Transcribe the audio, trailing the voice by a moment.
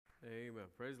Amen.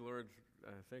 Praise the Lord.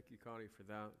 Thank you, Connie, for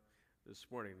that this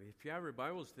morning. If you have your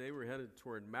Bibles today, we're headed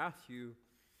toward Matthew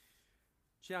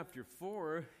chapter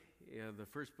 4, in the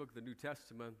first book of the New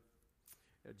Testament.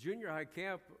 Junior high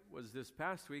camp was this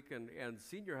past week, and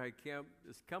senior high camp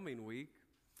this coming week.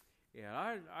 And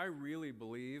I really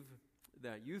believe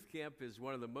that youth camp is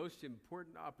one of the most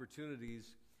important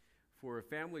opportunities for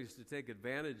families to take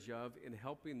advantage of in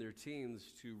helping their teens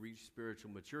to reach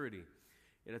spiritual maturity.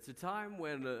 And it's a time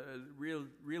when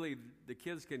really the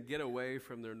kids can get away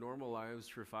from their normal lives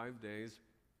for 5 days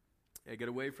and get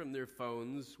away from their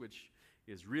phones, which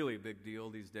is really a big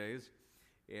deal these days,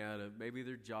 and maybe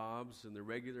their jobs and their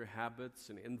regular habits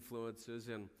and influences,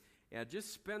 and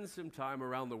just spend some time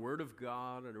around the Word of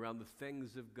God and around the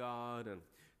things of God and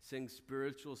sing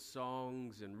spiritual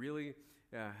songs and really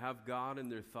have God in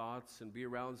their thoughts and be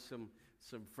around some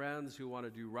friends who want to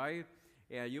do right.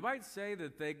 And you might say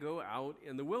that they go out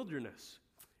in the wilderness.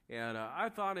 And I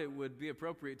thought it would be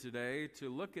appropriate today to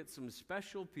look at some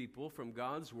special people from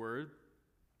God's Word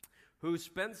who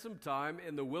spent some time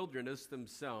in the wilderness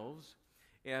themselves.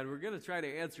 And we're going to try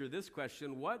to answer this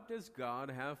question: what does God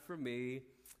have for me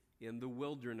in the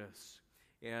wilderness?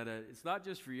 And it's not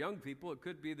just for young people. It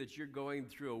could be that you're going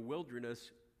through a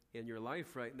wilderness in your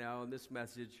life right now, and this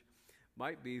message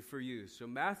might be for you. So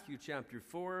Matthew chapter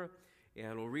 4,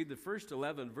 and we'll read the first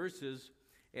 11 verses.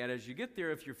 And as you get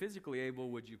there, if you're physically able,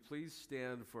 would you please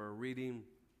stand for a reading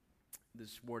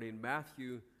this morning?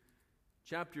 Matthew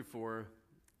chapter 4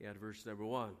 and verse number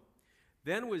 1.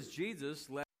 Then was Jesus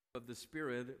led of the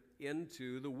Spirit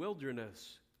into the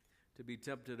wilderness to be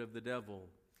tempted of the devil.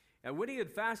 And when he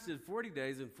had fasted 40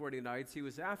 days and 40 nights, he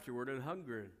was afterward an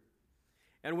hungered.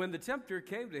 And when the tempter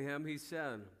came to him, he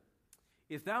said,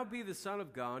 If thou be the Son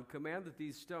of God, command that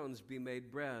these stones be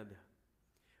made bread.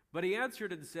 But he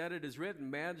answered and said, It is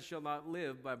written, Man shall not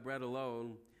live by bread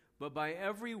alone, but by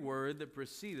every word that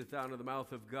proceedeth out of the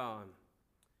mouth of God.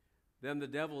 Then the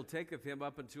devil taketh him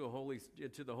up into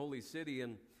the holy city,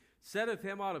 and setteth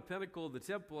him on a pinnacle of the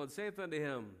temple, and saith unto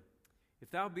him,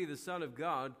 If thou be the Son of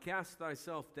God, cast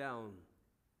thyself down.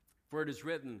 For it is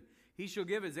written, He shall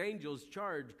give his angels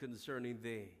charge concerning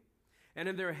thee, and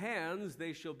in their hands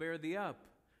they shall bear thee up,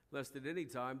 lest at any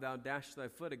time thou dash thy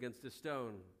foot against a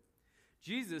stone.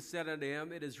 Jesus said unto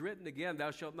him, It is written again, Thou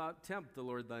shalt not tempt the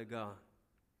Lord thy God.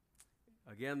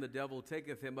 Again the devil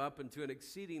taketh him up into an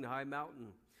exceeding high mountain,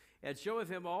 and showeth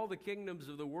him all the kingdoms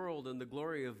of the world and the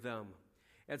glory of them,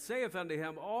 and saith unto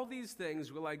him, All these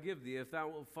things will I give thee, if thou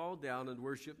wilt fall down and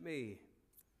worship me.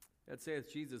 And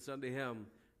saith Jesus unto him,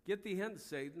 Get thee hence,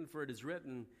 Satan, for it is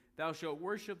written, Thou shalt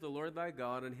worship the Lord thy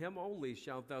God, and him only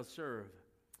shalt thou serve.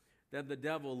 Then the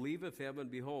devil leaveth him,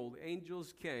 and behold,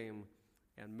 angels came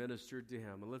and ministered to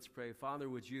him. And let's pray. Father,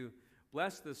 would you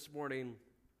bless this morning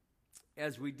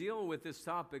as we deal with this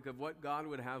topic of what God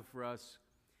would have for us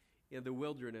in the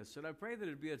wilderness. And I pray that it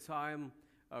would be a time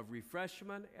of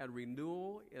refreshment and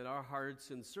renewal in our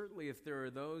hearts. And certainly if there are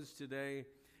those today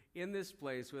in this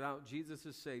place without Jesus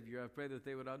as Savior, I pray that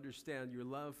they would understand your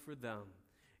love for them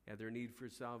and their need for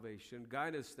salvation.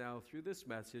 Guide us now through this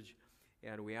message,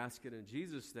 and we ask it in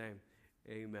Jesus' name.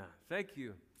 Amen. Thank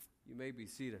you. You may be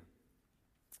seated.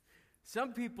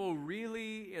 Some people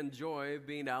really enjoy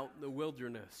being out in the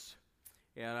wilderness.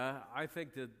 And I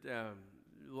think that a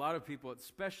lot of people,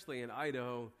 especially in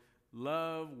Idaho,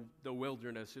 love the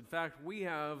wilderness. In fact, we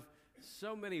have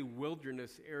so many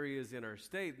wilderness areas in our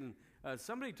state. And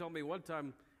somebody told me one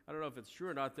time, I don't know if it's true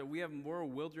or not, that we have more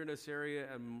wilderness area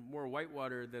and more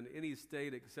whitewater than any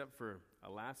state except for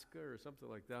Alaska or something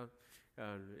like that.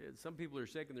 Some people are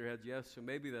shaking their heads yes, so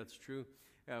maybe that's true.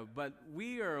 But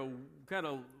we are kind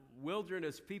of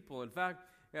wilderness people. In fact,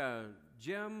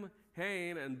 Jim,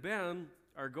 Hayne, and Ben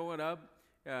are going up.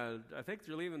 I think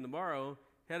they're leaving tomorrow,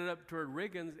 headed up toward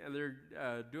Riggins, and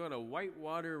they're doing a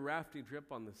whitewater rafting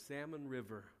trip on the Salmon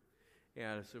River.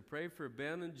 And so pray for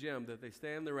Ben and Jim that they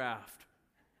stay in the raft.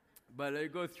 But they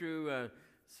go through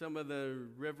some of the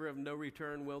river of no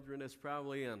return wilderness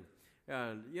probably. And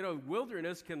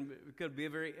wilderness could be a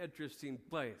very interesting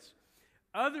place.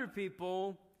 Other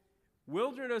people,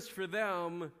 wilderness for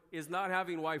them is not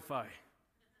having Wi-Fi,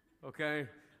 okay?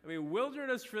 I mean,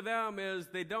 wilderness for them is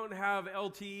they don't have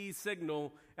LTE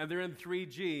signal and they're in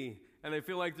 3G and they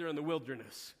feel like they're in the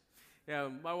wilderness.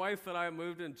 My wife and I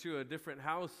moved into a different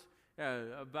house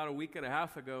about a week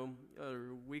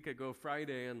ago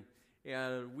Friday,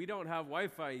 and we don't have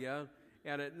Wi-Fi yet,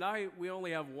 and at night we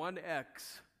only have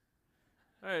 1X.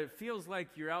 It feels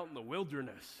like you're out in the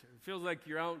wilderness. It feels like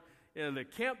you're out in a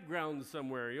campground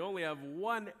somewhere. You only have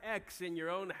 1X in your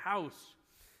own house.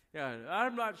 Yeah,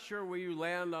 I'm not sure where you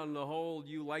land on the whole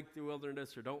you like the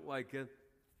wilderness or don't like it.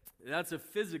 That's a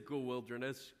physical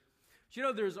wilderness. But you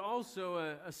know, there's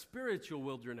also a spiritual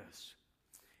wilderness.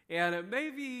 And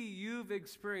maybe you've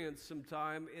experienced some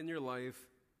time in your life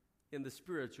in the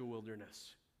spiritual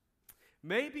wilderness.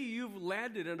 Maybe you've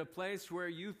landed in a place where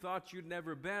you thought you'd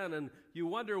never been, and you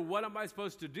wonder, what am I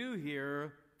supposed to do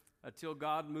here until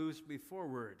God moves me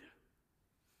forward?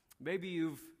 Maybe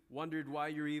you've wondered why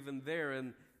you're even there.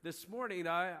 And this morning,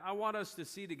 I want us to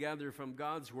see together from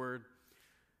God's Word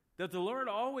that the Lord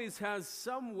always has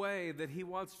some way that He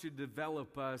wants to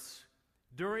develop us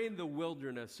during the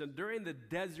wilderness and during the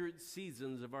desert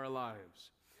seasons of our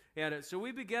lives. And so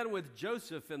we begin with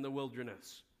Joseph in the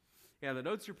wilderness. And the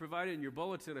notes are provided in your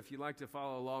bulletin if you'd like to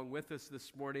follow along with us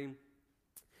this morning.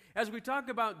 As we talk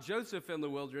about Joseph in the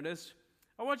wilderness,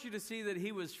 I want you to see that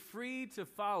he was free to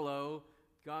follow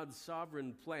God's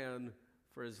sovereign plan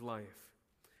for his life.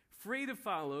 Free to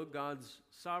follow God's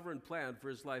sovereign plan for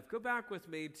his life. Go back with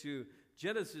me to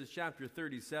Genesis chapter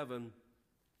 37,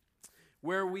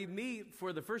 where we meet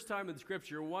for the first time in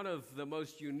Scripture one of the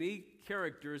most unique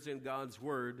characters in God's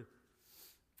Word,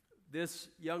 this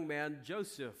young man,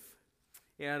 Joseph.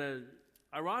 And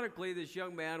ironically, this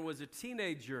young man was a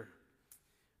teenager.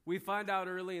 We find out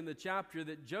early in the chapter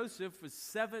that Joseph was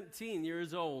 17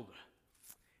 years old.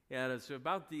 And it's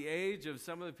about the age of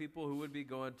some of the people who would be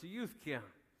going to youth camp.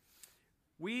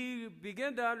 We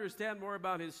begin to understand more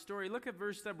about his story. Look at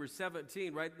verse number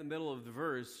 17, right in the middle of the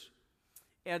verse.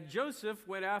 And Joseph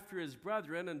went after his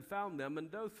brethren and found them in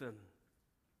Dothan.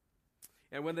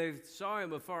 And when they saw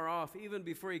him afar off, even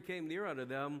before he came near unto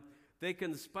them, they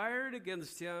conspired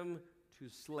against him to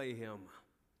slay him.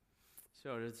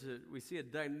 So we see a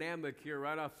dynamic here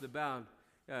right off the bat.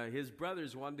 His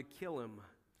brothers wanted to kill him.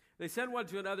 They said one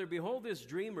to another, Behold, this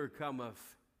dreamer cometh.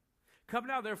 Come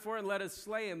now, therefore, and let us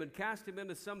slay him, and cast him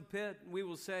into some pit, and we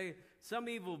will say, Some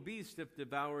evil beast hath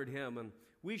devoured him, and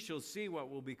we shall see what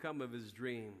will become of his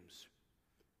dreams.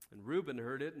 And Reuben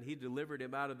heard it, and he delivered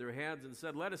him out of their hands, and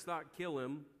said, Let us not kill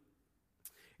him.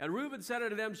 And Reuben said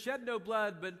unto them, Shed no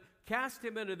blood, but cast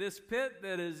him into this pit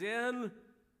that is in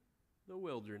the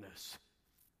wilderness.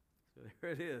 So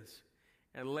there it is.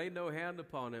 And lay no hand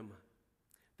upon him,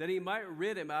 that he might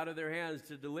rid him out of their hands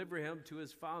to deliver him to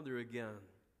his father again.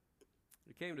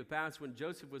 It came to pass when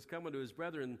Joseph was coming to his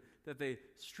brethren that they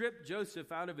stripped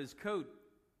Joseph out of his coat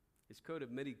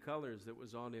of many colors that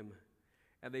was on him.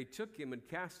 And they took him and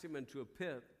cast him into a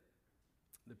pit.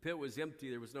 The pit was empty,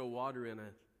 there was no water in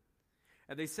it.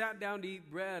 And they sat down to eat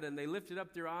bread, and they lifted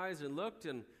up their eyes and looked,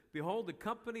 and behold, a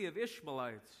company of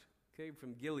Ishmaelites came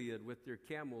from Gilead with their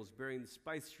camels, bearing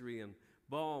spicery and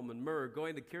balm and myrrh,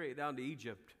 going to carry it down to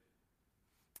Egypt.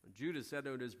 And Judah said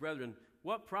unto his brethren,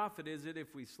 What profit is it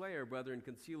if we slay our brother and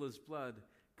conceal his blood?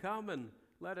 Come and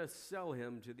let us sell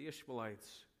him to the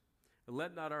Ishmaelites. And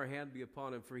let not our hand be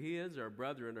upon him, for he is our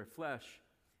brother and our flesh.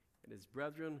 And his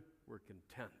brethren were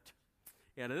content.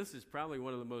 And this is probably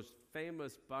one of the most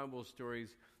famous Bible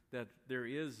stories that there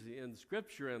is in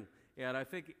Scripture. And I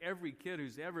think every kid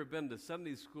who's ever been to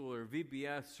Sunday school or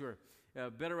VBS or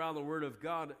been around the Word of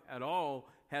God at all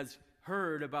has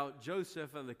heard about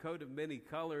Joseph and the coat of many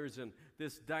colors and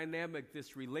this dynamic,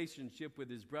 this relationship with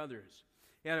his brothers.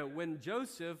 And when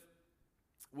Joseph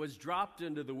was dropped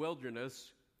into the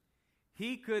wilderness,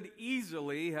 he could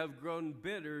easily have grown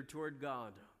bitter toward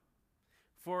God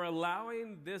for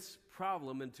allowing this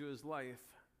problem into his life.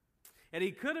 And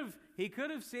he could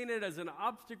have seen it as an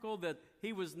obstacle that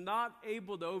he was not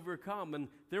able to overcome. And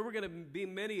there were going to be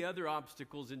many other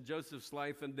obstacles in Joseph's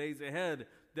life and days ahead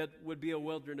that would be a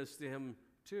wilderness to him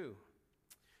too.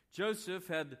 Joseph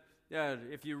had,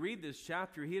 if you read this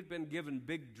chapter, he had been given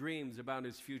big dreams about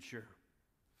his future.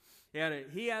 And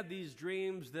he had these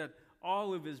dreams that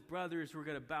all of his brothers were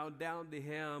going to bow down to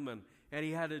him, and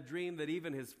he had a dream that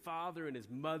even his father and his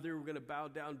mother were going to bow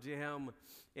down to him.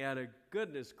 And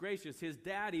goodness gracious, his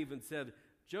dad even said,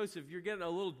 Joseph, you're getting a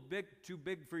little bit too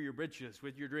big for your britches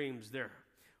with your dreams there.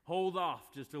 Hold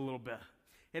off just a little bit.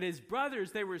 And his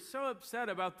brothers, they were so upset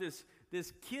about this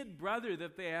kid brother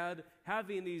that they had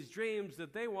having these dreams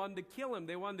that they wanted to kill him.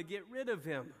 They wanted to get rid of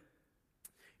him.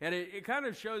 And it kind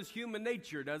of shows human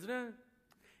nature, doesn't it?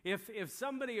 If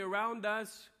somebody around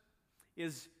us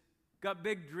is got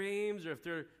big dreams, or if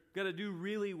they're going to do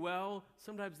really well,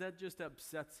 sometimes that just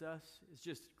upsets us. It's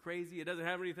just crazy. It doesn't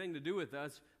have anything to do with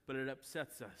us, but it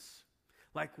upsets us.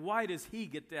 Like, why does he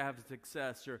get to have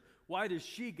success? Or why does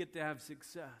she get to have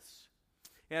success?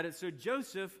 And so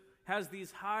Joseph has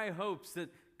these high hopes that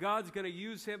God's going to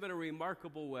use him in a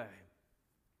remarkable way.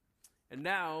 And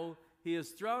now he is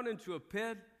thrown into a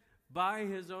pit by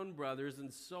his own brothers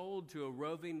and sold to a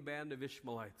roving band of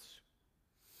Ishmaelites.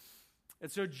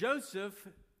 And so Joseph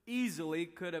easily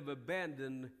could have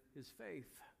abandoned his faith.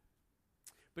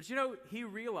 But he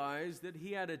realized that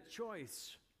he had a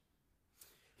choice.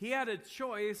 He had a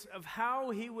choice of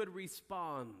how he would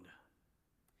respond.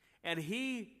 And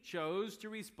he chose to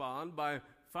respond by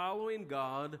following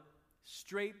God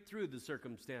straight through the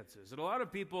circumstances. And a lot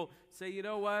of people say, you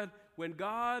know what? When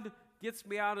God gets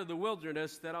me out of the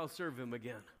wilderness, then I'll serve him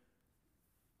again.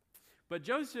 But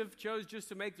Joseph chose just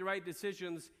to make the right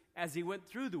decisions as he went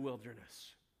through the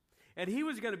wilderness. And he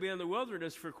was going to be in the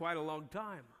wilderness for quite a long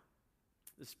time.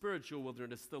 The spiritual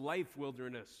wilderness, the life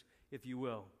wilderness, if you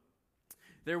will.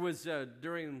 There was,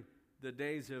 during the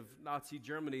days of Nazi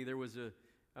Germany, there was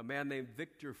a man named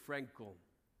Viktor Frankl.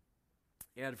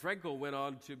 And Frankl went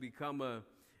on to become a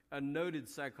noted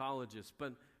psychologist.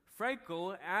 But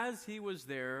Frankl, as he was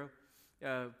there,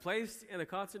 placed in a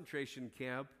concentration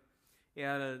camp,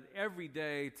 and every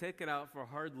day taken out for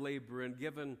hard labor and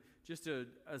given just a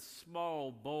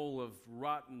small bowl of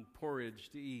rotten porridge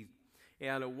to eat,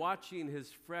 and watching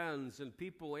his friends and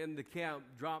people in the camp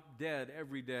drop dead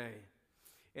every day,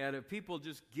 and people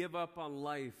just give up on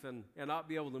life and not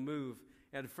be able to move.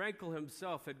 And Frankl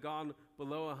himself had gone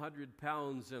below 100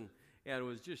 pounds and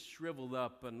was just shriveled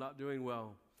up and not doing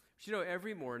well. But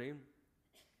every morning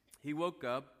he woke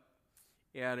up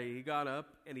and he got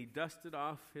up and he dusted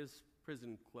off his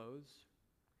prison clothes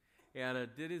and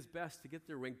did his best to get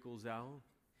the wrinkles out.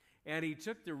 And he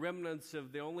took the remnants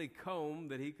of the only comb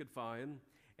that he could find,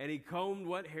 and he combed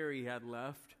what hair he had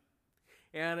left.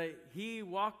 And he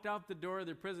walked out the door of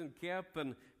the prison camp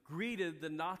and greeted the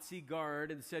Nazi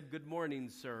guard and said, "Good morning,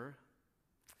 sir."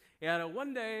 And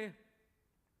one day,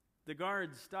 the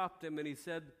guard stopped him and he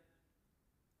said,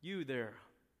 "You there,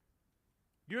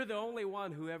 you're the only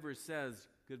one who ever says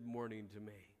good morning to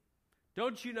me.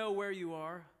 Don't you know where you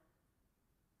are?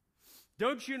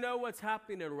 Don't you know what's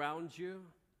happening around you?"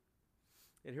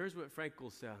 And here's what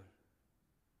Frankl said.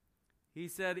 He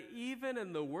said, "Even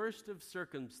in the worst of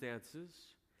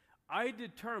circumstances, I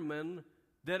determined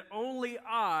that only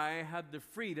I had the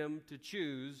freedom to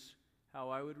choose how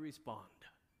I would respond."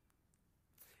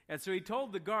 And so he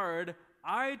told the guard,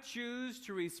 "I choose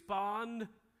to respond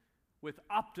with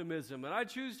optimism, and I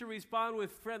choose to respond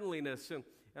with friendliness,"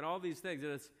 and all these things.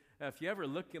 And if you ever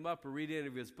look him up or read any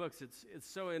of his books, it's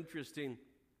so interesting,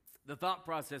 the thought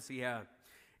process he had.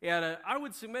 And I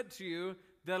would submit to you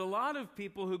that a lot of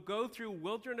people who go through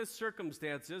wilderness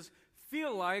circumstances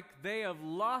feel like they have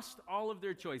lost all of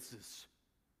their choices.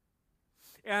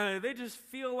 And they just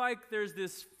feel like there's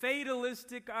this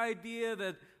fatalistic idea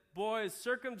that, boy,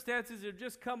 circumstances have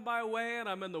just come my way and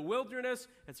I'm in the wilderness,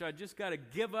 and so I just got to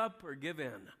give up or give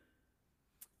in.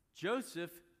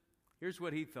 Joseph, here's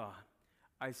what he thought.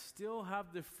 I still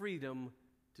have the freedom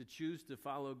to choose to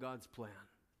follow God's plan.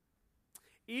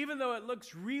 Even though it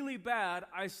looks really bad,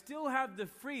 I still have the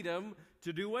freedom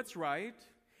to do what's right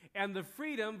and the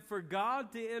freedom for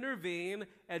God to intervene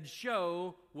and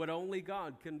show what only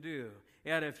God can do.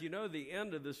 And if you know the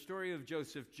end of the story of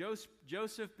Joseph,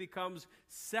 Joseph becomes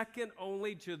second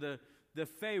only to the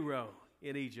Pharaoh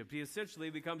in Egypt. He essentially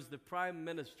becomes the prime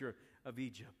minister of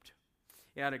Egypt.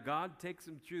 And God takes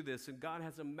him through this, and God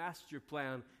has a master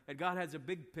plan, and God has a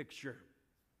big picture.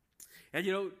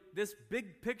 And this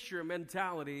big picture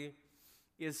mentality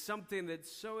is something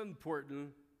that's so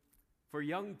important for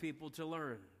young people to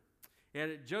learn.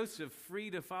 And Joseph, free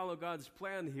to follow God's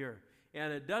plan here.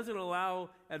 And it doesn't allow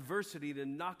adversity to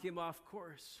knock him off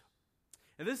course.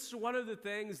 And this is one of the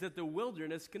things that the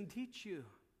wilderness can teach you.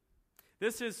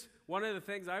 This is one of the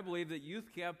things I believe that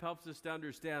youth camp helps us to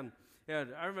understand.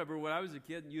 And I remember when I was a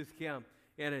kid in youth camp,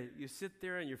 and you sit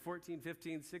there and you're 14,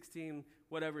 15, 16,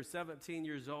 whatever, 17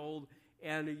 years old,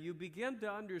 and you begin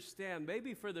to understand,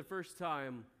 maybe for the first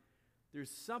time, there's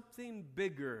something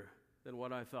bigger than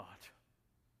what I thought.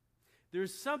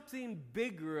 There's something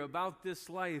bigger about this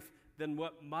life than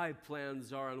what my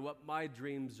plans are and what my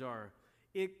dreams are.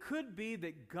 It could be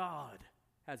that God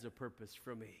has a purpose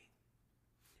for me.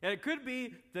 And it could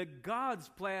be that God's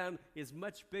plan is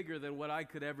much bigger than what I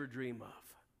could ever dream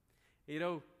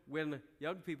of. When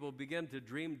young people begin to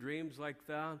dream dreams like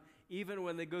that, even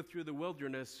when they go through the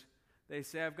wilderness, they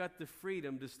say, I've got the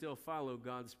freedom to still follow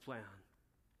God's plan.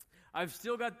 I've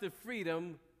still got the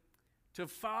freedom to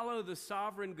follow the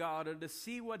sovereign God and to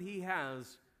see what He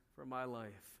has for my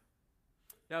life.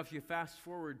 Now, if you fast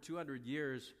forward 200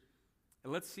 years,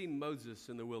 and let's see Moses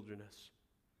in the wilderness.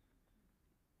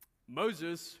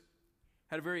 Moses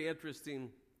had a very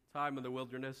interesting time in the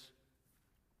wilderness.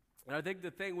 And I think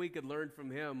the thing we could learn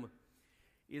from him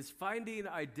is finding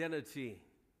identity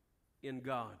in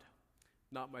God,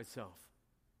 not myself.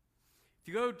 If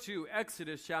you go to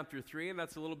Exodus chapter 3, and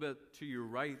that's a little bit to your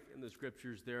right in the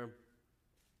scriptures there.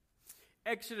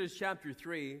 Exodus chapter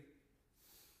 3,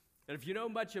 and if you know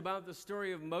much about the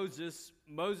story of Moses,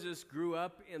 Moses grew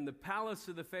up in the palace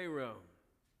of the Pharaoh.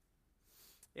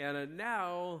 And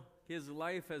now his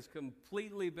life has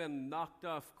completely been knocked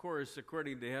off course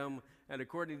according to him and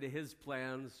according to his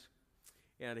plans.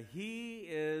 And he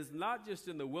is not just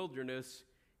in the wilderness,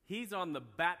 he's on the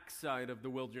backside of the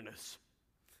wilderness.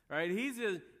 All right, he's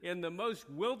in the most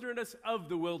wilderness of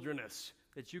the wilderness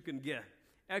that you can get.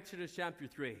 Exodus chapter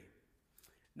 3.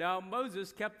 Now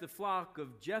Moses kept the flock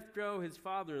of Jethro, his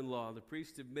father-in-law, the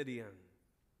priest of Midian.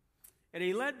 And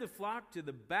he led the flock to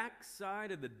the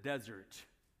backside of the desert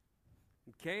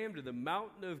and came to the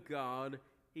mountain of God,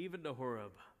 even to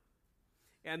Horeb.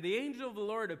 And the angel of the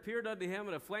Lord appeared unto him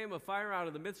in a flame of fire out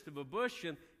of the midst of a bush,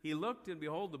 and he looked, and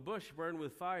behold, the bush burned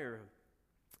with fire,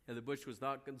 and the bush was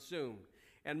not consumed.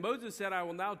 And Moses said, I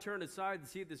will now turn aside and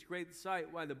see this great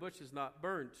sight, why the bush is not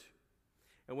burnt.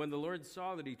 And when the Lord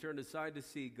saw that he turned aside to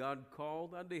see, God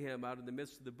called unto him out of the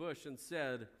midst of the bush and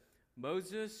said,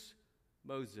 Moses,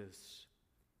 Moses.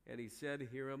 And he said,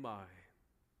 Here am I.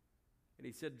 And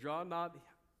he said, Draw not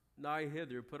nigh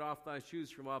hither, put off thy shoes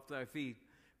from off thy feet,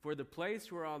 for the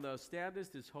place whereon thou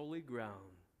standest is holy ground.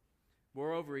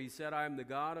 Moreover, he said, I am the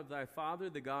God of thy father,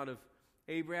 the God of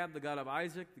Abraham, the God of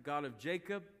Isaac, the God of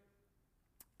Jacob.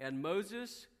 And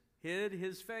Moses hid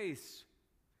his face,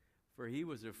 for he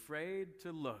was afraid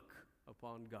to look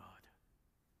upon God.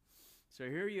 So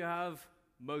here you have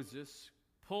Moses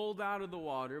pulled out of the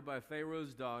water by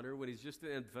Pharaoh's daughter when he's just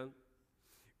an infant,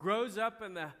 grows up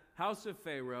in the house of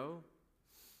Pharaoh,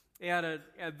 and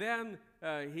then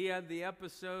he had the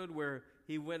episode where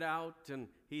he went out and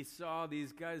he saw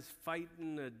these guys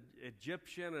fighting an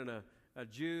Egyptian and a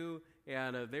Jew,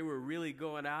 and they were really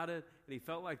going at it, and he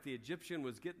felt like the Egyptian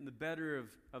was getting the better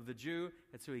of the Jew,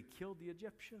 and so he killed the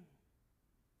Egyptian,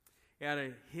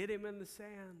 and hid him in the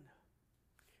sand.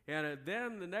 And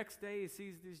then the next day he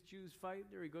sees these Jews fighting,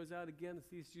 or he goes out again and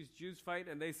sees these Jews fight,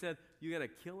 and they said, you're going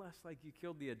to kill us like you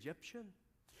killed the Egyptian?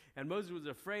 And Moses was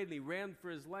afraid, and he ran for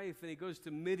his life, and he goes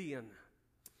to Midian.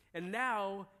 And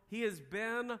now he has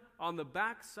been on the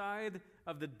backside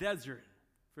of the desert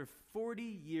for 40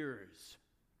 years.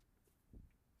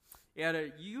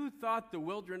 And you thought the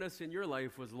wilderness in your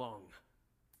life was long.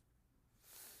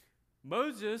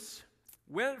 Moses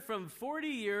went from 40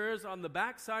 years on the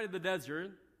backside of the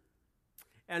desert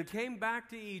and came back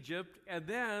to Egypt, and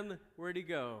then where'd he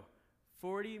go?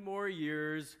 40 more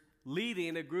years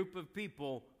leading a group of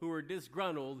people who were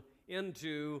disgruntled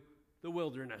into the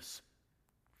wilderness.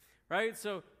 Right?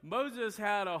 So Moses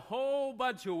had a whole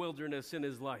bunch of wilderness in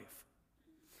his life.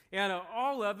 And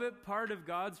all of it part of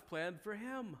God's plan for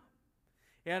him.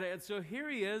 And so here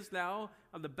he is now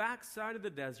on the backside of the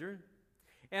desert.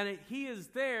 And he is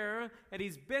there, and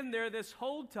he's been there this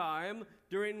whole time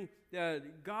during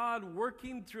God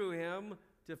working through him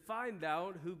to find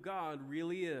out who God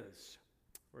really is,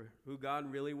 or who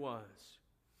God really was.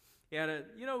 And,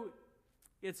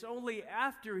 it's only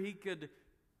after he could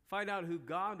find out who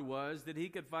God was that he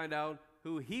could find out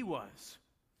who he was.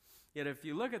 And if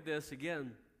you look at this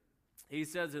again, he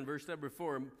says in verse number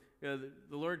 4, the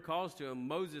Lord calls to him,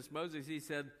 Moses, Moses. He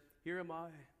said, Here am I.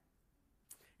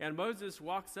 And Moses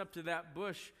walks up to that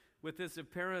bush with this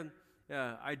apparent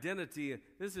identity.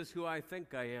 This is who I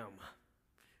think I am.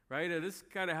 Right? And this is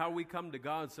kind of how we come to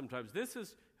God sometimes. This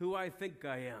is who I think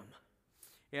I am.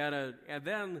 And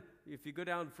then, if you go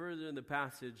down further in the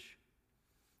passage,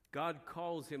 God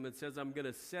calls him and says, I'm going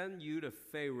to send you to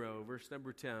Pharaoh, verse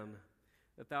number 10,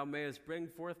 that thou mayest bring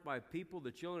forth my people,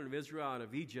 the children of Israel, out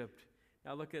of Egypt.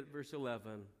 Now look at verse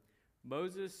 11.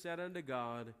 Moses said unto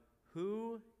God,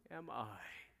 Who am I,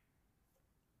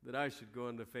 that I should go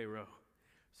unto Pharaoh?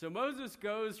 So Moses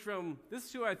goes from, this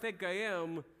is who I think I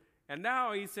am, and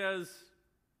now he says,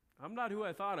 I'm not who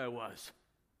I thought I was.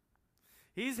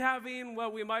 He's having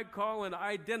what we might call an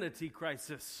identity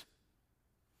crisis.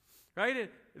 Right?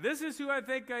 This is who I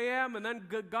think I am, and then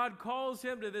God calls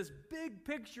him to this big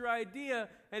picture idea,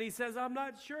 and he says, I'm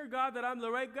not sure, God, that I'm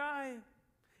the right guy.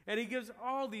 And he gives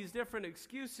all these different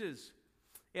excuses.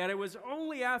 And it was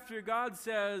only after God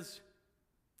says,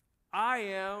 I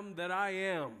am that I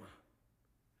am.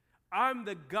 I'm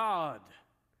the God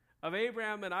of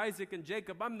Abraham and Isaac and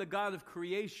Jacob. I'm the God of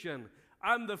creation.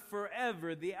 I'm the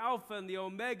forever, the Alpha and the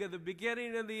Omega, the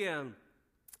beginning and the end.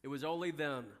 It was only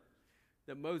then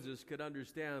that Moses could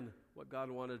understand what God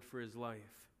wanted for his life.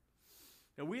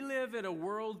 And we live in a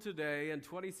world today in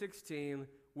 2016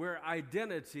 where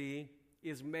identity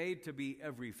is made to be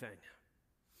everything.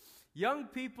 Young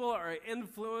people are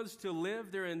influenced to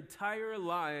live their entire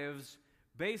lives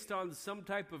based on some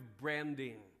type of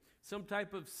branding, some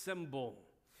type of symbol,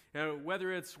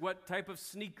 whether it's what type of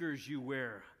sneakers you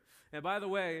wear. And by the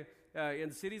way,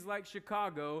 in cities like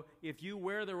Chicago, if you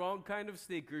wear the wrong kind of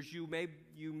sneakers, you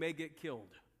may get killed.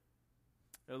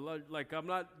 Like, I'm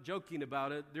not joking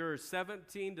about it. There are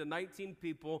 17 to 19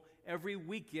 people every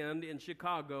weekend in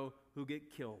Chicago who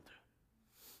get killed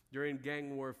during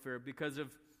gang warfare because of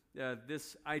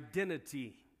this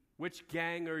identity. Which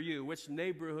gang are you? Which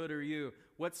neighborhood are you?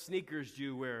 What sneakers do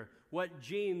you wear? What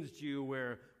jeans do you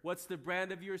wear? What's the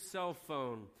brand of your cell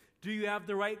phone? Do you have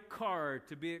the right car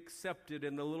to be accepted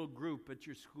in the little group at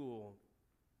your school?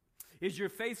 Is your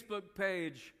Facebook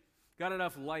page got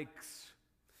enough likes?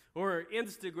 Or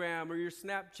Instagram or your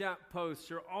Snapchat posts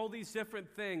or all these different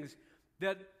things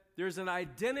that there's an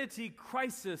identity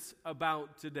crisis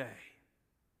about today.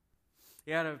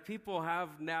 And people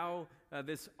have now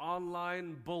this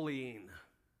online bullying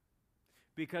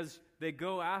because they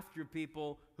go after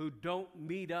people who don't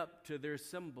meet up to their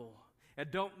symbol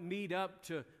and don't meet up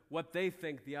to what they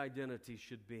think the identity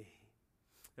should be.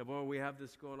 And boy, we have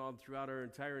this going on throughout our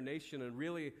entire nation and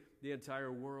really the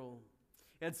entire world.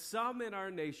 And some in our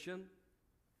nation,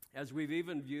 as we've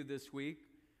even viewed this week,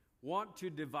 want to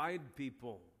divide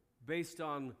people based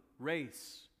on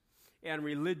race and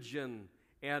religion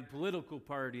and political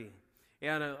party.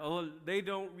 And they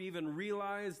don't even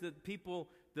realize that people,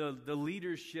 the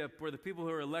leadership or the people who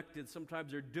are elected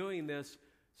sometimes are doing this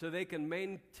so they can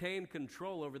maintain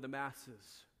control over the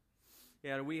masses.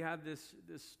 And we had this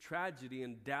tragedy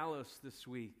in Dallas this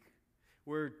week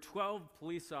where 12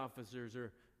 police officers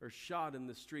are shot in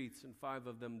the streets and 5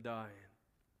 of them died.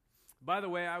 By the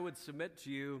way, I would submit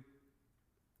to you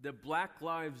that black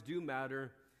lives do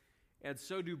matter, and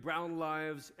so do brown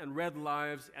lives and red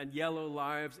lives and yellow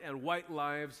lives and white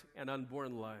lives and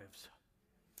unborn lives.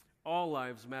 All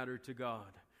lives matter to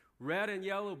God. Red and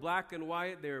yellow, black and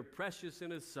white, they are precious in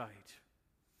His sight.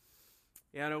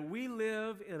 And we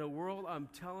live in a world, I'm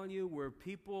telling you, where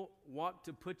people want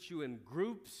to put you in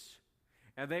groups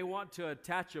and they want to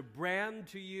attach a brand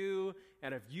to you,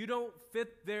 and if you don't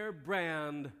fit their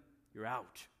brand, you're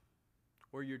out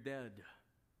or you're dead.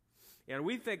 And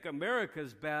we think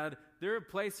America's bad. There are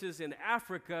places in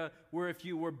Africa where if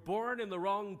you were born in the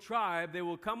wrong tribe, they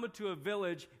will come into a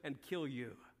village and kill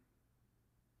you.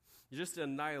 Just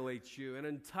annihilate you. And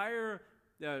entire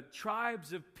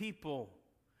tribes of people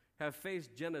have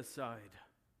faced genocide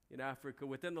in Africa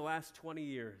within the last 20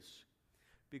 years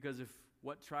because of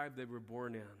what tribe they were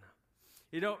born in.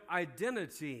 You know,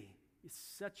 identity is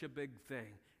such a big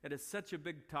thing, and it's such a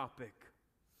big topic.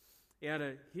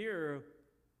 And here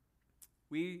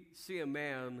we see a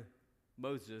man,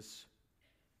 Moses,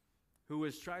 who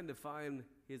was trying to find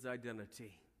his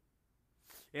identity.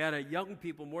 And young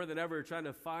people, more than ever, are trying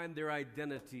to find their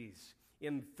identities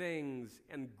in things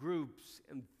and groups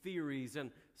and theories and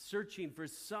searching for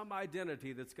some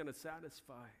identity that's going to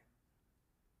satisfy.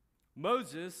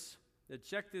 Moses,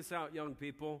 check this out, young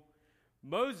people.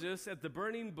 Moses at the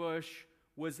burning bush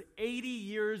was 80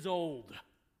 years old,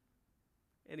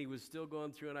 and he was still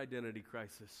going through an identity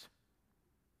crisis.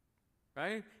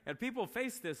 Right? And people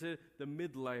face this, the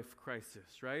midlife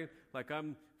crisis, right? Like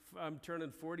I'm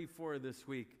turning 44 this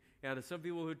week, and some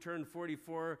people who turn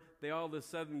 44, they all of a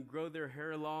sudden grow their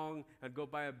hair long and go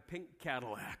buy a pink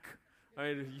Cadillac.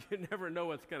 I mean, you never know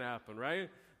what's going to happen, right?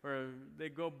 Or they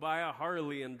go buy a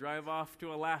Harley and drive off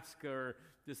to Alaska, or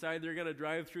decide they're going to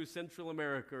drive through Central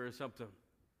America or something.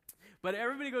 But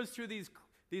everybody goes through these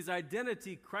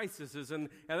identity crises, and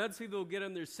then people get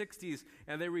in their 60s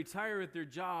and they retire at their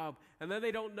job, and then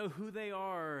they don't know who they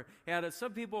are. And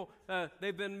some people,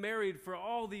 they've been married for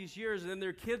all these years, and then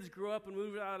their kids grew up and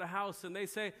moved out of the house, and they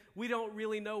say, we don't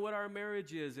really know what our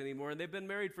marriage is anymore. And they've been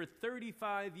married for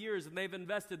 35 years, and they've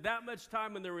invested that much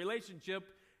time in their relationship,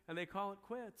 and they call it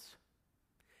quits.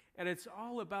 And it's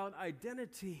all about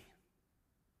identity.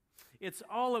 It's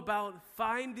all about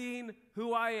finding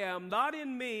who I am, not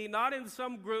in me, not in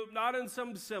some group, not in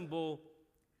some symbol,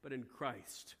 but in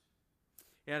Christ.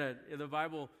 And in the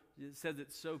Bible, it says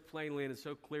it so plainly and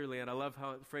so clearly, and I love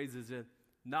how it phrases it,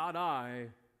 not I,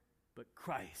 but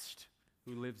Christ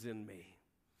who lives in me.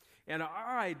 And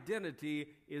our identity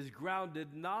is grounded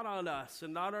not on us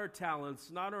and not our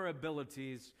talents, not our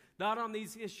abilities, not on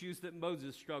these issues that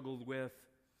Moses struggled with.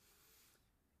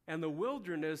 And the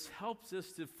wilderness helps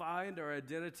us to find our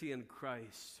identity in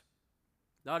Christ,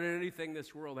 not in anything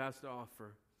this world has to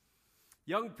offer.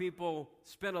 Young people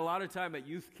spend a lot of time at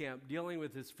youth camp dealing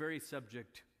with this very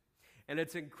subject. And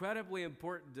it's incredibly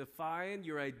important to find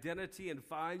your identity and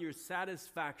find your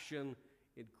satisfaction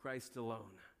in Christ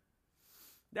alone.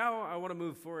 Now I want to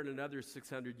move forward another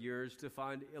 600 years to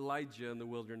find Elijah in the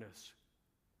wilderness.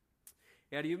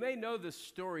 And you may know the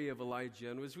story of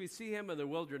Elijah, and as we see him in the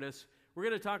wilderness, we're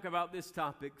going to talk about this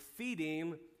topic,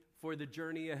 feeding for the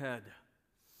journey ahead.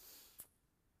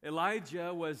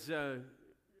 Elijah was,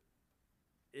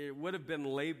 it would have been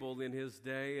labeled in his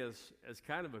day as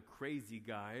kind of a crazy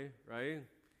guy, right?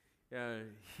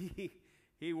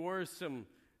 He wore some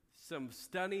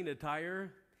stunning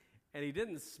attire, and he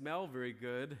didn't smell very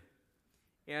good,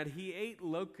 and he ate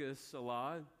locusts a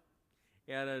lot,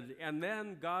 and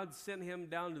then God sent him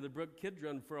down to the brook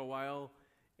Kidron for a while,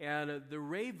 and the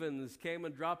ravens came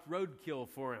and dropped roadkill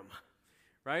for him,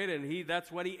 right? And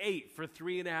that's what he ate for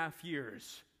 3.5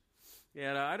 years.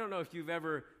 And I don't know if you've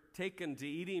ever taken to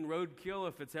eating roadkill,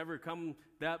 if it's ever come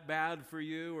that bad for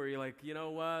you, or you're like, you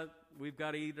know what, we've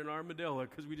got to eat an armadillo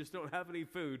because we just don't have any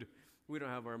food. We don't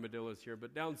have armadillos here,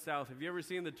 but down south, have you ever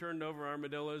seen the turned over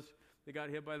armadillos? They got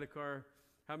hit by the car.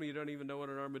 How many of you don't even know what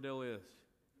an armadillo is?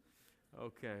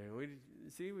 Okay,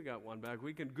 we got one back.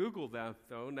 We can Google that,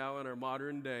 though, now in our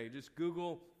modern day. Just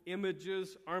Google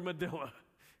images armadillo,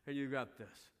 and you got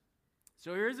this.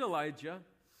 So here's Elijah,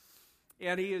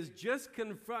 and he has just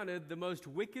confronted the most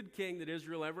wicked king that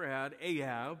Israel ever had,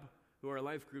 Ahab, who our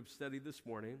life group studied this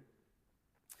morning.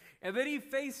 And then he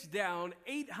faced down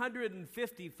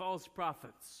 850 false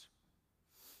prophets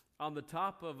on the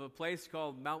top of a place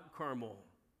called Mount Carmel.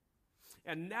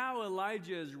 And now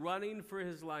Elijah is running for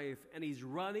his life, and he's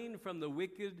running from the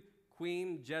wicked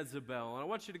queen Jezebel. And I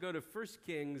want you to go to 1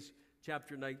 Kings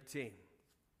chapter 19.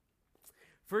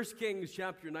 1 Kings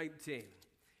chapter 19.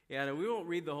 And we won't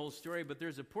read the whole story, but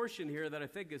there's a portion here that I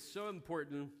think is so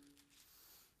important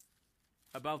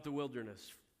about the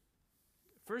wilderness.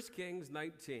 1 Kings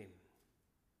 19.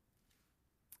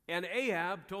 And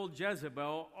Ahab told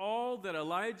Jezebel all that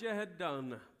Elijah had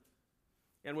done,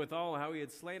 and withal how he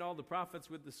had slain all the prophets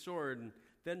with the sword. And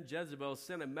then Jezebel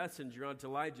sent a messenger unto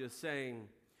Elijah, saying,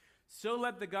 So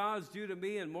let the gods do to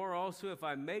me, and more also, if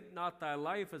I make not thy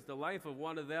life as the life of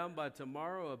one of them by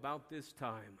tomorrow about this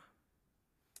time.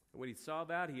 And when he saw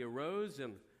that, he arose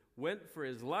and went for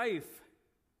his life,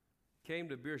 came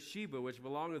to Beersheba, which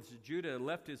belongeth to Judah, and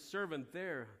left his servant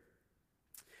there.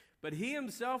 But he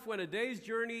himself went a day's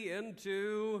journey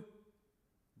into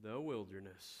the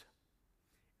wilderness,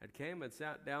 and came and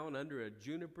sat down under a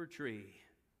juniper tree.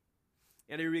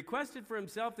 And he requested for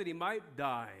himself that he might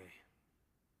die.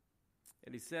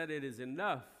 And he said, It is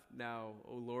enough now,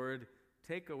 O Lord,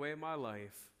 take away my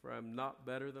life, for I am not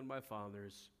better than my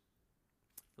fathers.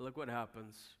 And look what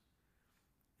happens.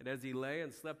 And as he lay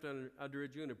and slept under a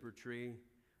juniper tree,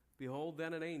 behold,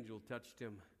 then an angel touched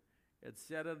him, and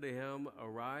said unto him,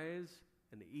 Arise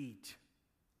and eat.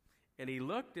 And he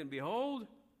looked, and behold,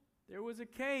 there was a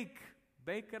cake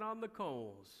baking on the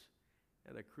coals,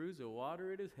 and a cruse of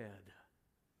water at his head.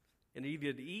 And he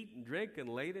did eat and drink, and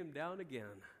laid him down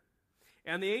again.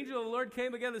 And the angel of the Lord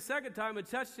came again the second time, and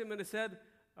touched him, and he said,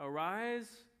 Arise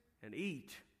and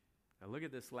eat. Now look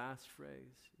at this last phrase.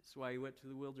 That's why he went to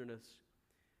the wilderness,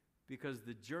 because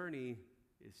the journey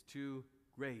is too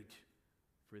great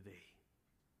for thee.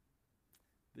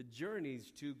 The journey's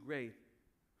too great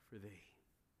for thee.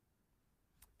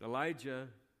 Elijah,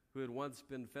 who had once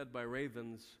been fed by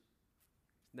ravens,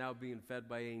 is now being fed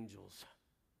by angels.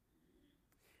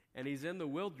 And he's in the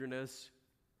wilderness,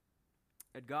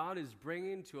 and God is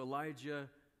bringing to Elijah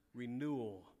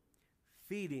renewal,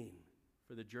 feeding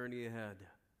for the journey ahead.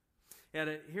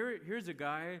 And here's a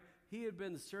guy, he had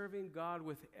been serving God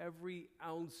with every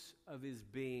ounce of his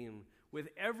being, with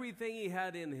everything he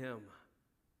had in him.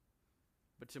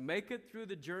 But to make it through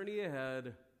the journey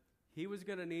ahead, he was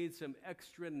going to need some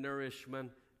extra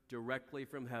nourishment directly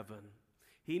from heaven.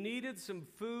 He needed some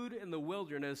food in the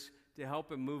wilderness to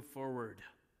help him move forward.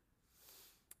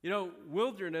 You know,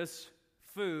 wilderness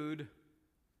food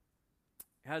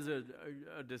has a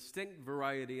distinct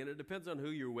variety, and it depends on who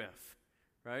you're with,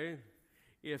 right?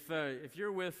 If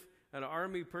you're with an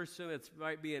army person, it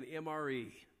might be an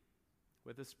MRE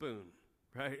with a spoon,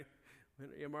 right?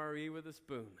 An MRE with a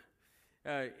spoon.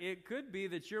 It could be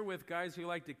that you're with guys who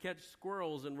like to catch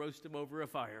squirrels and roast them over a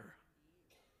fire.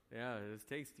 Yeah, it's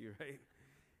tasty,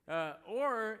 right?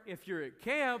 Or if you're at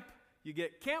camp, you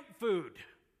get camp food.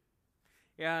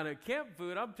 And camp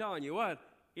food, I'm telling you what,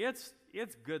 it's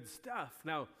good stuff.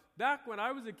 Now, back when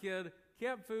I was a kid,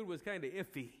 camp food was kind of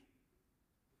iffy,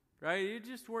 right? You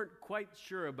just weren't quite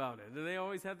sure about it. And they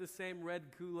always had the same red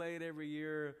Kool-Aid every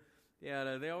year.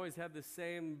 Yeah, they always had the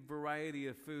same variety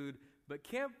of food. But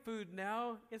camp food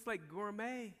now, it's like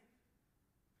gourmet.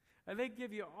 And they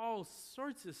give you all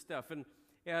sorts of stuff.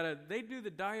 And they do the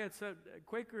diets at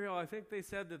Quaker Hill. I think they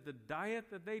said that the diet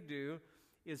that they do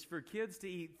is for kids to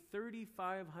eat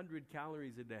 3,500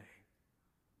 calories a day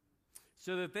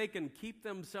so that they can keep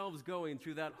themselves going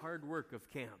through that hard work of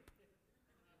camp.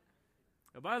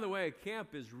 And by the way,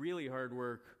 camp is really hard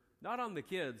work, not on the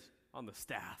kids, on the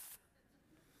staff.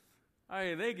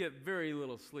 They get very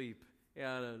little sleep.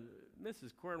 And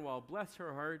Mrs. Cornwall, bless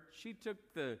her heart, she took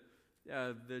the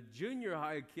junior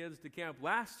high kids to camp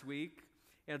last week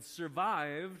and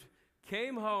survived,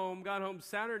 came home, got home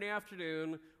Saturday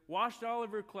afternoon, washed all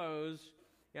of her clothes,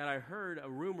 and I heard a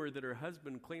rumor that her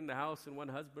husband cleaned the house and won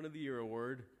Husband of the Year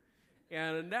award,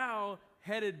 and now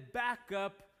headed back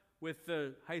up with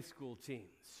the high school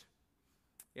teams.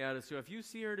 And so if you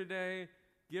see her today,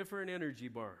 give her an energy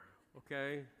bar,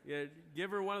 okay? Yeah,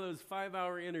 give her one of those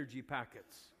 5-hour energy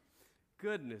packets.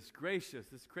 Goodness gracious,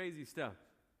 this crazy stuff.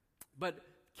 But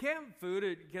camp food,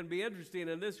 it can be interesting,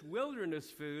 and this wilderness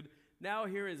food now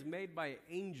here is made by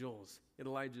angels in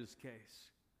Elijah's case.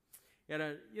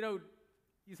 And,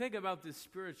 you think about this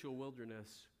spiritual wilderness,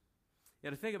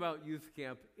 and think about youth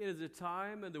camp. It is a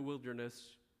time in the wilderness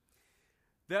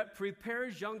that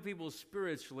prepares young people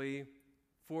spiritually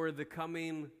for the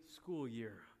coming school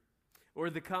year, or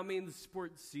the coming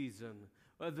sports season,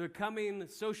 or the coming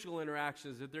social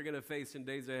interactions that they're going to face in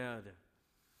days ahead.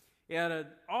 And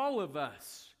all of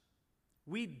us,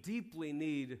 we deeply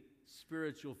need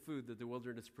spiritual food that the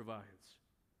wilderness provides.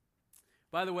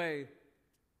 By the way,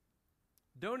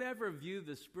 don't ever view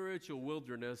the spiritual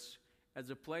wilderness as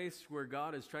a place where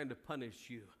God is trying to punish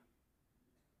you.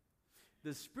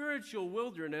 The spiritual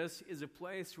wilderness is a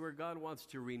place where God wants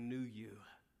to renew you.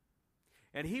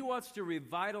 And He wants to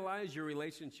revitalize your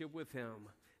relationship with Him.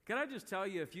 Can I just tell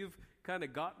you, if you've kind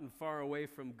of gotten far away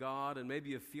from God and maybe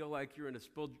you feel like you're in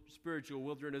a spiritual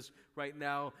wilderness right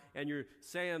now and you're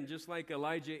saying, just like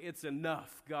Elijah, it's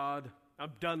enough, God.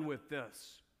 I'm done with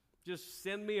this. Just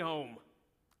send me home.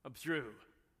 I'm through.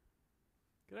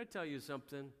 Can I tell you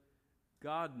something?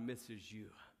 God misses you.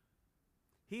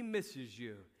 He misses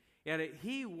you. And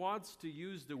He wants to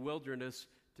use the wilderness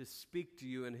to speak to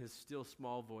you in His still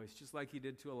small voice, just like He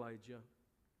did to Elijah.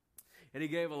 And He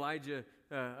gave Elijah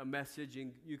a message,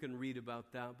 and you can read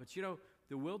about that. But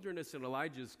the wilderness in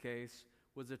Elijah's case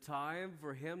was a time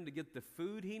for him to get the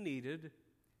food he needed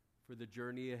for the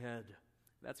journey ahead.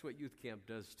 That's what youth camp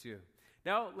does too.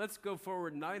 Now, let's go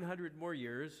forward 900 more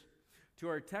years to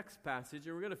our text passage,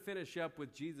 and we're going to finish up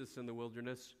with Jesus in the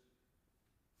wilderness.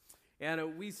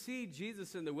 And we see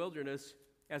Jesus in the wilderness,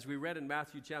 as we read in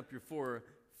Matthew chapter 4,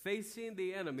 facing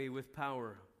the enemy with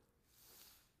power.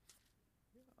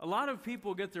 A lot of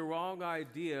people get the wrong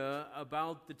idea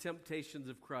about the temptations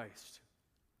of Christ.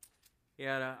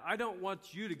 And I don't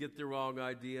want you to get the wrong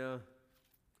idea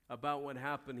about what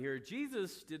happened here.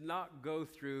 Jesus did not go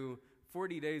through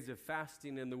 40 days of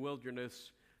fasting in the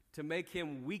wilderness to make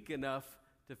Him weak enough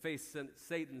to face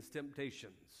Satan's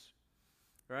temptations.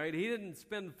 Right? He didn't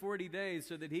spend 40 days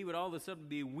so that He would all of a sudden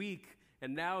be weak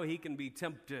and now He can be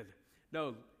tempted.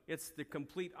 No, it's the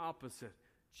complete opposite.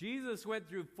 Jesus went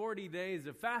through 40 days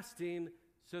of fasting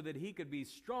so that He could be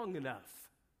strong enough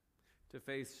to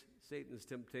face Satan's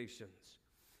temptations.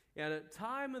 And a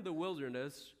time in the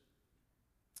wilderness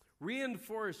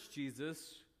reinforced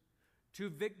Jesus to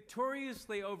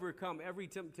victoriously overcome every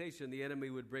temptation the enemy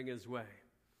would bring His way.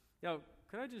 Now,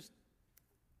 can I just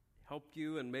help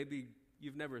you, and maybe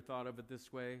you've never thought of it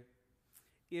this way?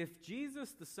 If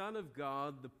Jesus, the Son of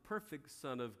God, the perfect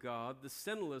Son of God, the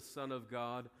sinless Son of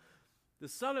God, the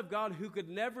Son of God who could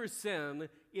never sin,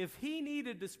 if He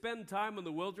needed to spend time in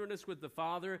the wilderness with the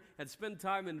Father and spend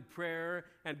time in prayer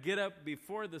and get up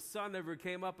before the sun ever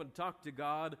came up and talked to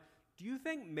God, do you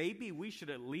think maybe we should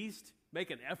at least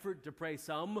make an effort to pray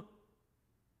some?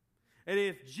 And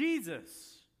if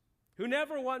Jesus, who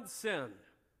never once sinned,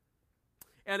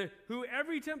 and who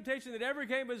every temptation that ever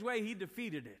came His way, He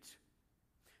defeated it.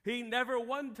 He never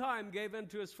one time gave in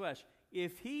to His flesh.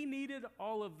 If He needed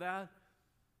all of that,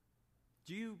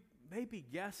 do you maybe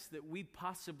guess that we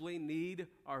possibly need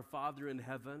our Father in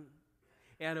heaven?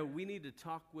 And we need to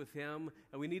talk with Him,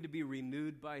 and we need to be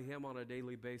renewed by Him on a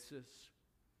daily basis.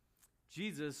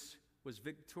 Jesus was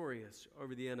victorious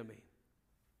over the enemy.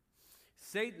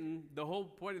 Satan, the whole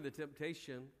point of the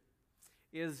temptation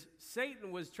is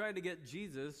Satan was trying to get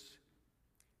Jesus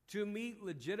to meet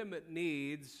legitimate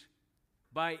needs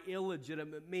by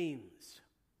illegitimate means.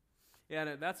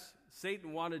 And that's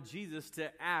Satan wanted Jesus to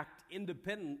act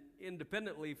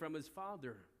independently from His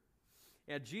Father.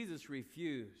 And Jesus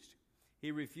refused.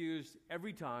 He refused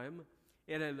every time.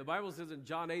 And the Bible says in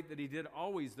John 8 that He did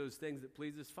always those things that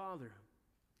pleased His Father.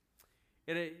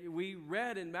 And we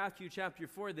read in Matthew chapter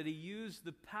 4 that he used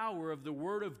the power of the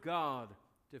Word of God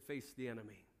to face the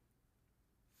enemy.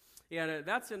 And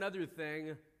that's another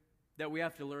thing that we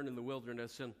have to learn in the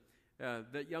wilderness, and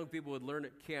that young people would learn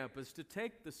at camp, is to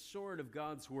take the sword of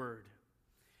God's Word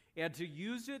and to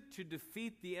use it to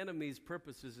defeat the enemy's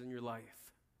purposes in your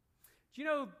life. Do you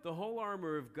know the whole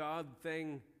armor of God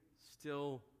thing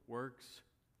still works?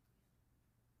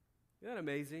 Isn't that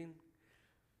amazing?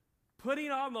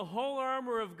 Putting on the whole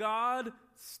armor of God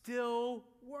still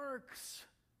works.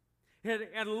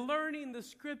 And learning the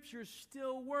Scriptures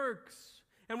still works.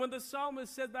 And when the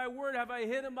psalmist said, "Thy word have I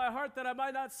hid in my heart that I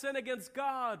might not sin against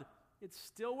God," it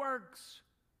still works.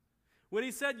 When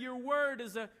he said, "Your word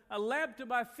is a lamp to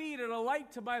my feet and a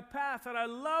light to my path, and I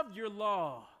loved your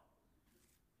law,"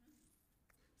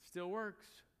 it still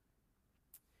works.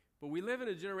 But we live in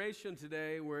a generation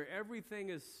today where everything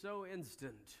is so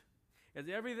instant, and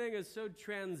everything is so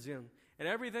transient, and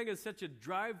everything is such a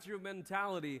drive-through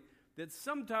mentality that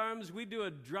sometimes we do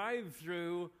a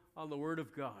drive-through on the Word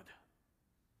of God.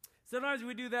 Sometimes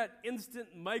we do that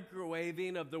instant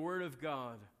microwaving of the Word of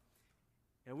God.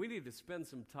 And we need to spend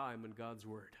some time in God's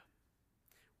Word.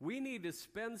 We need to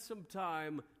spend some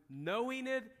time knowing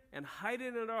it and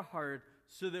hiding it in our heart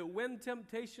so that when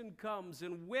temptation comes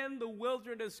and when the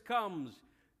wilderness comes,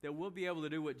 that we'll be able to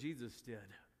do what Jesus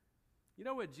did. You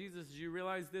know what Jesus, did you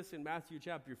realize this in Matthew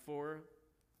chapter 4?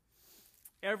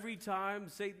 Every time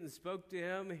Satan spoke to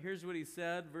him, here's what he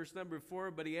said, verse number 4,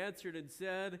 "But he answered and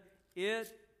said,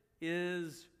 It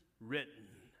is written."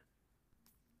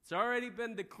 It's already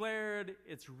been declared.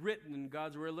 It's written in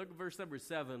God's Word. Look at verse number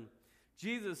 7.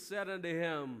 Jesus said unto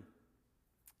him,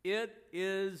 "It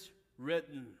is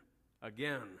written."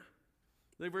 Again.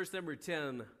 Look at verse number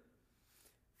 10.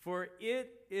 "For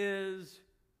it is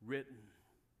written."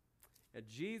 And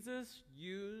Jesus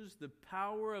used the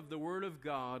power of the Word of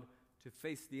God to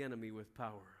face the enemy with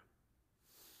power.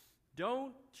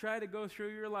 Don't try to go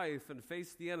through your life and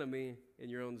face the enemy in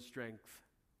your own strength.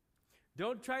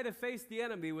 Don't try to face the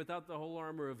enemy without the whole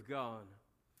armor of God.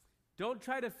 Don't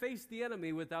try to face the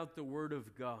enemy without the Word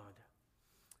of God.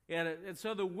 And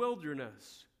so the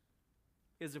wilderness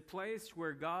is a place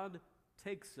where God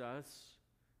takes us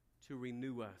to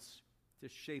renew us, to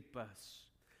shape us,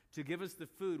 to give us the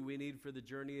food we need for the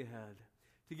journey ahead,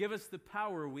 to give us the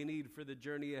power we need for the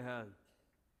journey ahead.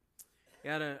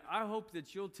 And I hope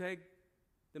that you'll take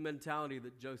the mentality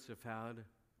that Joseph had.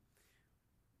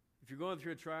 If you're going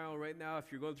through a trial right now,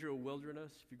 if you're going through a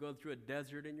wilderness, if you're going through a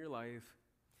desert in your life,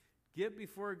 get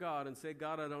before God and say,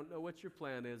 "God, I don't know what your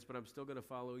plan is, but I'm still going to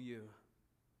follow you.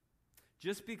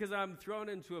 Just because I'm thrown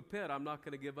into a pit, I'm not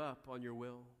going to give up on your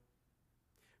will.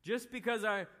 Just because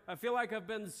I feel like I've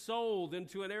been sold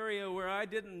into an area where I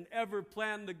didn't ever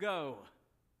plan to go,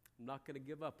 I'm not going to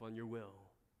give up on your will."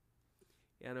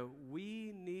 And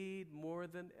we need more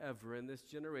than ever in this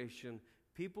generation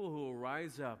people who will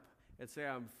rise up and say,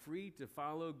 "I'm free to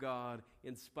follow God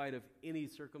in spite of any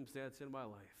circumstance in my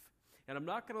life. And I'm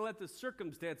not going to let the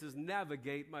circumstances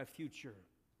navigate my future.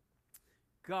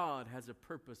 God has a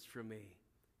purpose for me,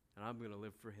 and I'm going to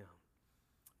live for Him."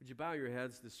 Would you bow your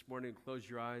heads this morning and close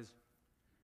your eyes?